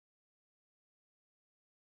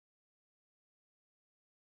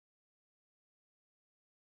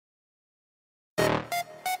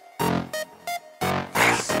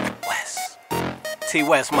T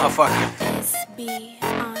West, motherfucker. SB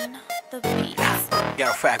on the beats.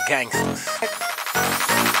 Ghetto Fat Gangsters.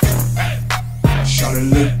 Shawty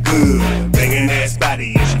look good, banging ass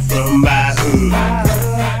body, and she from my hood.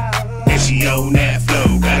 And she on that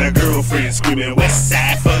flow, got a girlfriend screaming West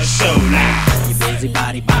Side for show. Like your busy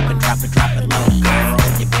body bopping, drop it low, girl.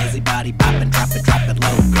 Your busy body bopping, drop it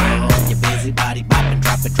low, girl. Your busy body bopping,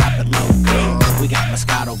 drop it low, girl. We got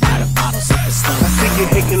Moscato by the bottle, sipping slow. I see you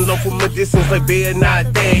hating low from a distance like better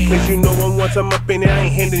not that. Cause you know I'm once I'm up in it, I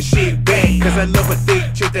ain't handing shit back. Cause I love a thick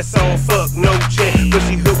chick that's all fuck, no check. But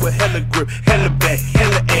she hood with hella grip, hella back,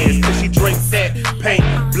 hella ass. Cause she drink that paint,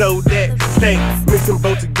 blow that stank. Mix them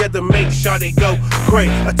both together, make sure they go great.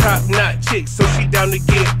 A top notch chick, so she down to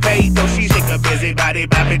get paid. Though she shake a busy body,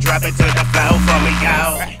 bop it, drop it to the floor for me,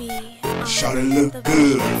 y'all. Shawty look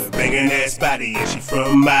good, banging ass body, and she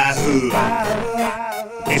from my hood.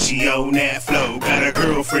 And she on that flow, got a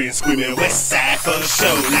girlfriend screaming West Side for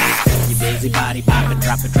show. Like your busy body bopping,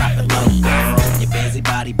 drop it low, girl. Your busy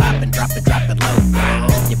body bopping, drop it low,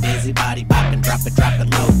 girl. Your busy body bopping, drop it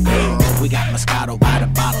low, girl. We got Moscato by the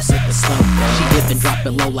bottle, sipping slow. She dip and drop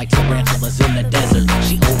it low like tarantulas in the desert.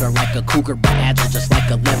 She older like a cougar, but agile just like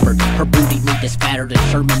a leopard. Her booty meat is fatter than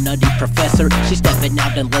Sherman Nutty Professor. She stepping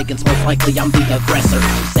out in leggings, most likely I'm the aggressor.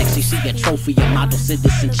 She sexy, she a trophy, a model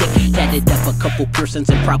citizen chick. Tatted up a couple piercings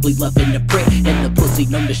and probably loving the prick. And the pussy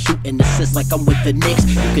known to shoot and assist like I'm with the Knicks.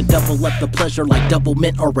 You can double up the pleasure like double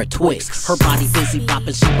mint or a Twix. Her body busy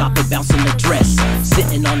bopping, she bopping, bouncing the dress.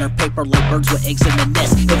 Sitting on her paper like birds with eggs in the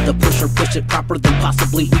nest. If the pusher push it proper, then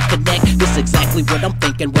possibly we connect. This exactly what I'm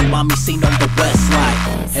thinking when mommy seen on the west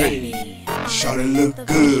like, hey. Shawty look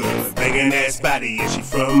good, banging ass body, and she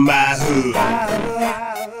from my hood.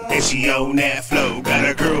 And she on that flow, got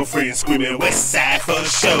a girlfriend screaming West Side for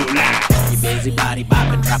show. Like your busy body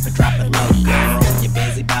bopping, drop it low, girl. Your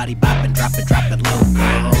busy body bopping, drop it low,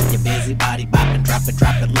 girl. Your busy body bopping, drop it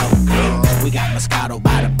low, girl. We got Moscato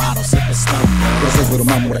by the bottle, sipping slow. Says little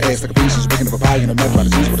mama with an ass like a piece. She's breaking up a pie and a nut by the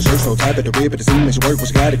jeans with a shirt so tight at the rib at the seam. Makes you work what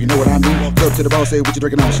you got if you know what I mean. Go up to the boss, say what you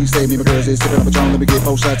drinking on. She say me, my girls is sipping up a Patron. Let me get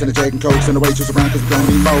 4 shots and a Jack and Coke. Send the waitress around cause we don't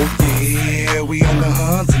need more. Yeah, we on the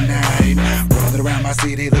hunt tonight. Rolling around my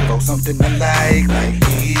city, look for something I like. Like,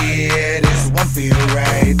 yeah, this one feel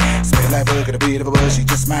right. Smell like book at a bit of a buzz, she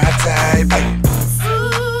just my type. Ay.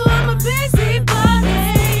 Ooh, I'm a busy body.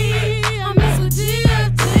 I mess with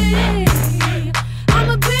G.F.G. I'm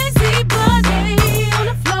a busy body on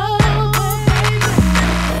the floor.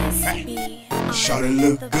 Shawty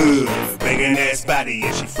look good, banging ass body,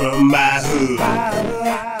 and she from my hood.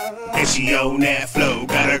 And she on that flow,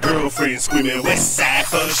 got a girlfriend screaming West Side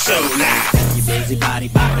for show. Like your busy body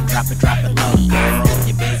bopping, drop it low, girl.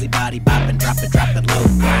 Your busy body bopping, drop it low,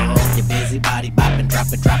 girl. Your busy body bopping, drop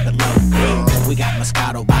it low, girl. We got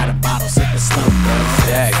Moscato by the bottle, sipping slow, girl.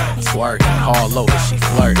 Dag, twerking, all over, she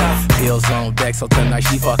flirting. Heels on deck, so tonight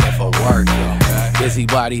she fucking for work. Busy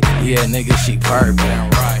body, yeah, nigga, she purping.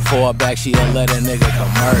 For her back, she'll let a nigga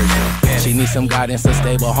commercial. She needs some guidance, a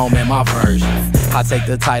stable home in my version. I take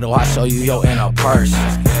the title, I show you your inner person.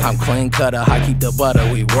 I'm clean cutter, I keep the butter,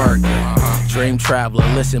 we work. Dream traveler,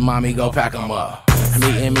 listen, mommy, go pack 'em up.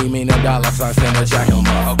 Me and me mean a dollar, so I'm finna jack 'em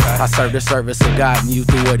up. I serve the service of God and you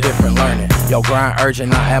through a different learning. Yo, grind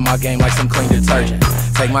urgent, I add my game like some clean detergent.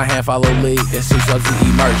 Take my hand, follow lead, it's suits up to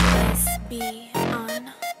emerging. SB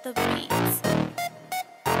on the beats.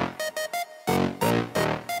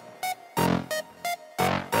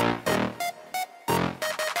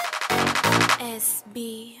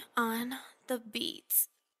 SB on the beats.